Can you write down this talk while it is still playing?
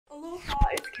Aloha,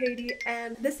 it's Katie,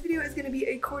 and this video is going to be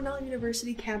a Cornell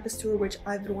University Campus Tour, which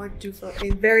I've been wanting to do for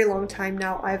a very long time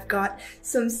now. I've got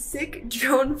some sick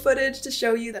drone footage to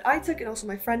show you that I took and also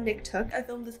my friend Nick took. I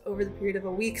filmed this over the period of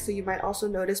a week, so you might also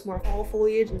notice more fall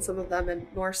foliage in some of them and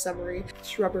more summery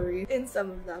shrubbery in some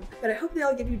of them. But I hope they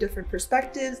all give you different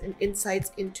perspectives and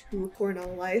insights into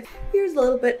Cornell life. Here's a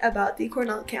little bit about the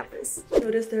Cornell campus.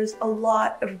 Notice there's a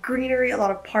lot of greenery, a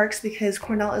lot of parks, because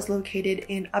Cornell is located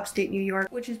in upstate New York,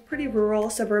 which is pretty rural,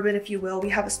 suburban if you will. We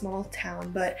have a small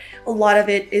town, but a lot of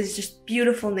it is just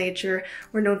beautiful nature.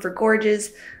 We're known for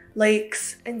gorges,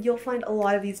 lakes, and you'll find a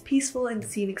lot of these peaceful and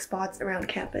scenic spots around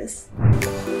campus.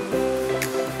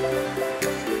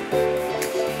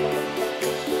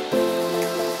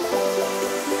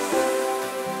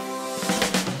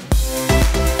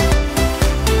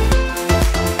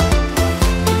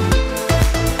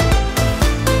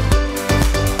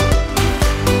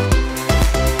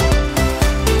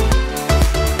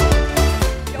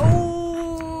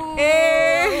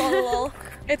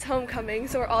 It's homecoming,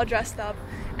 so we're all dressed up.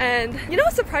 And you know,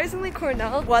 surprisingly,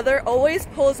 Cornell weather always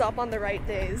pulls up on the right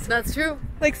days. That's true.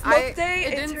 Like smoke day,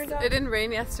 it didn't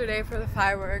rain yesterday for the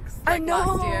fireworks. Like I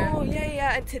know. Last year.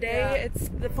 Yeah. And today it's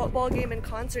the football game and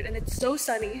concert, and it's so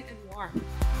sunny and warm.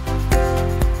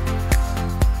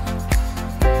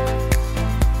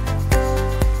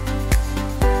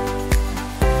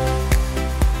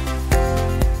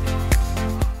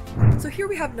 So here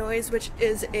we have Noise, which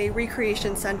is a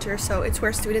recreation center, so it's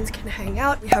where students can hang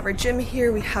out. We have our gym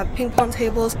here, we have ping pong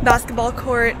tables, basketball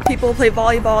court, people play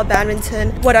volleyball, badminton,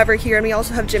 whatever here, and we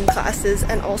also have gym classes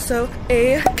and also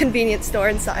a convenience store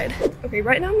inside. Okay,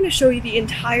 right now I'm going to show you the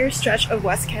entire stretch of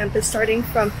West Campus, starting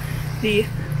from the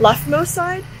leftmost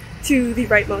side to the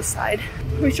rightmost side.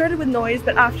 We started with Noise,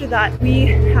 but after that we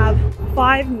have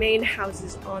 5 main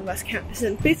houses on West Campus,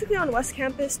 and basically on West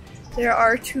Campus there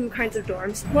are 2 kinds of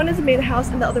dorms. One is a main house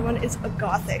and the other one is a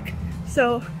Gothic.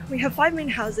 So we have 5 main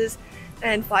houses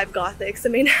and 5 Gothics. The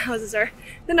main houses are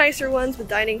the nicer ones with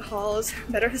dining halls,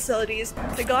 better facilities.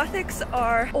 The Gothics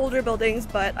are older buildings,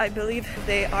 but I believe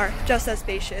they are just as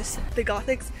spacious. The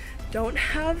Gothics don't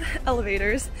have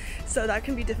elevators, so that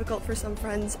can be difficult for some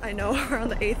friends I know who are on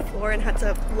the 8th floor and had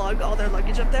to lug all their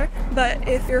luggage up there. But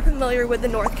if you're familiar with the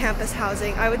North Campus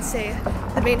housing, I would say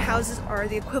the main houses are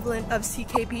the equivalent of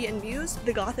CKP and Muse.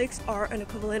 The Gothics are an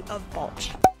equivalent of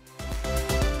Balch.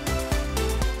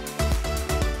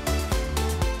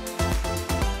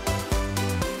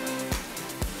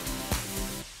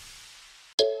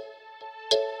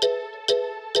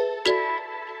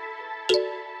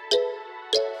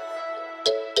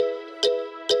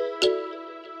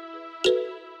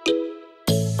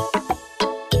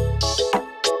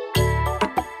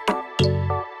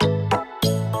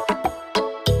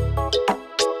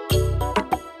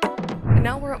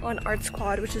 On Art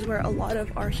Squad, which is where a lot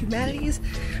of our humanities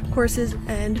courses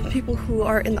and people who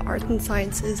are in the arts and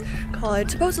sciences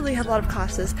college supposedly have a lot of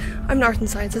classes. I'm in arts and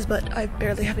sciences, but I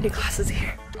barely have any classes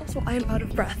here. Also, I am out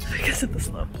of breath because of the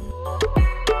slope.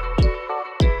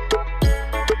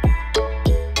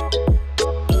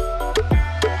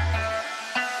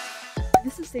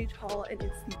 This is Sage Hall, and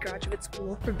it's the graduate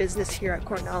school for business here at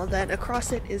Cornell. Then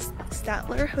across it is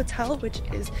Statler Hotel, which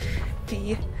is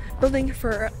the building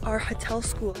for our hotel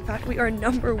school. In fact, we are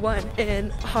 #1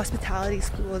 in hospitality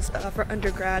schools for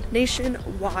undergrad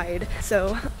nationwide.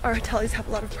 So our hoteliers have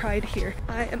a lot of pride here.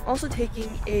 I am also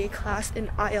taking a class in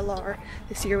ILR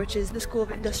this year, which is the School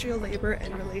of Industrial Labor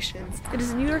and Relations. It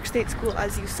is a New York State school,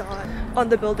 as you saw on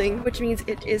the building, which means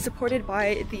it is supported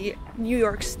by the New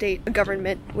York State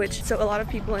government, so a lot of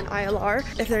people in ILR,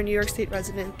 if they're a New York State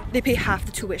resident, they pay half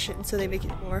the tuition, so they make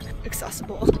it more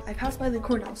accessible. I passed by the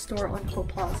Cornell store on Hope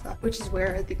Plaza, which is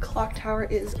where the clock tower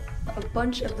is. A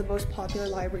bunch of the most popular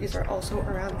libraries are also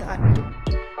around that.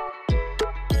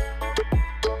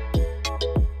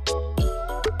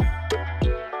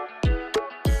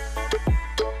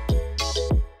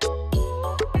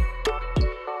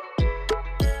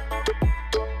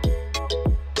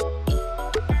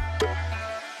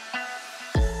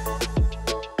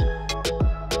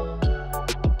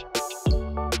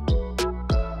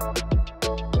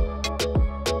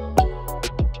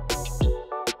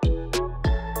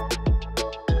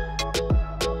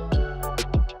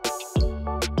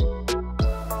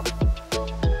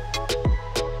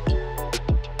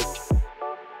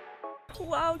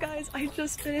 Wow guys, I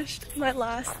just finished my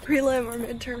last prelim or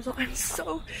midterm, so I'm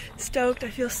so stoked. I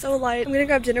feel so light. I'm gonna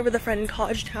grab dinner with a friend in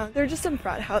College Town. There are just some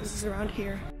frat houses around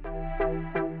here.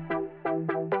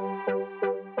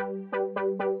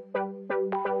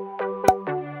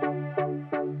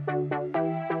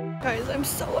 Guys, I'm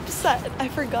so upset I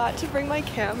forgot to bring my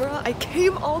camera. I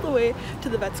came all the way to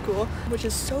the vet school, which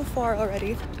is so far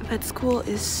already. Vet school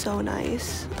is so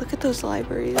nice. Look at those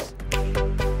libraries.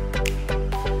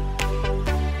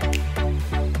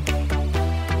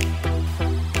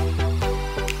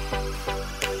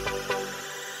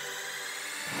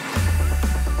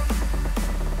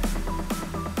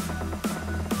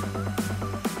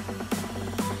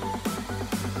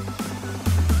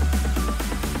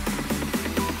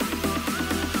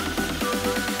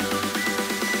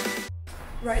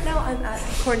 Right now I'm at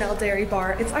Cornell Dairy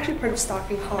Bar. It's actually part of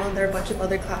Stocking Hall, and there are a bunch of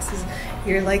other classes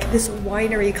here, like this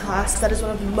winery class that is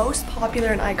one of the most popular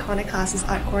and iconic classes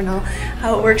at Cornell.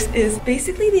 How it works is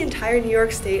basically the entire New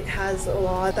York State has a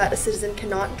law that a citizen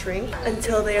cannot drink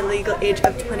until they are legal age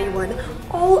of 21,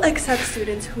 all except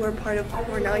students who are part of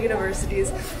Cornell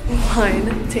University's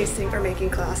wine tasting or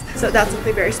making class. So that's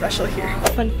something very special here.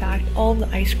 Fun fact, all of the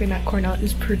ice cream at Cornell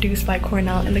is produced by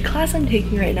Cornell, and the class I'm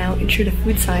taking right now, Intro to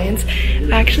Food Science,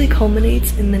 actually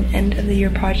culminates in an end of the year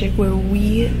project where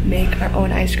we make our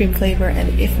own ice cream flavor,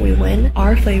 and if we win,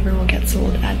 our flavor will get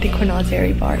sold at the Cornell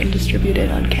Dairy Bar and distributed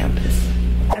on campus.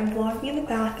 I'm vlogging in the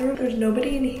bathroom. There's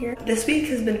nobody in here. This week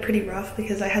has been pretty rough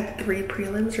because I had 3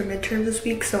 prelims or midterms this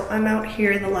week, so I'm out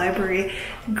here in the library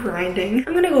grinding.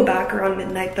 I'm gonna go back around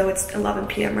midnight though. It's 11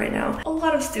 p.m. right now. A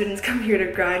lot of students come here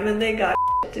to grind when they got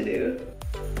to do.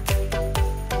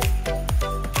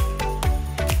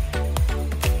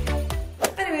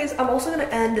 I'm also going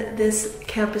to end this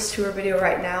campus tour video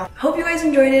right now. Hope you guys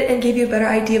enjoyed it and gave you a better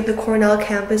idea of the Cornell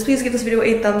campus. Please give this video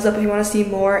a thumbs up if you want to see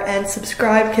more, and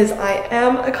subscribe because I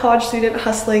am a college student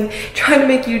hustling, trying to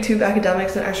make YouTube,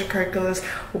 academics, and extracurriculars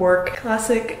work.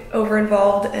 Classic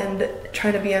over-involved and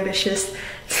trying to be ambitious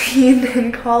teen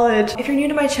in college. If you're new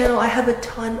to my channel, I have a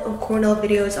ton of Cornell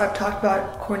videos. I've talked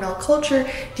about Cornell culture,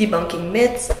 debunking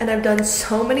myths, and I've done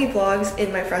so many vlogs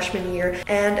in my freshman year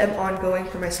and am ongoing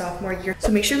for my sophomore year.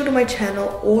 So make sure to go to my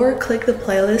channel or click the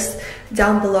playlist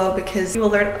down below because you will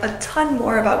learn a ton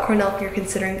more about Cornell if you're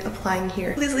considering applying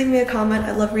here. Please leave me a comment.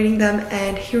 I love reading them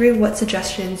and hearing what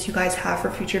suggestions you guys have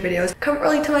for future videos. Come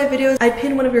early to my videos. I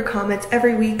pin one of your comments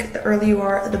every week. The earlier you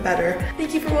are, the better.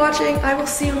 Thank you for watching. I will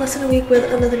see you in less than a week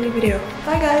with another new video.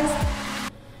 Bye guys!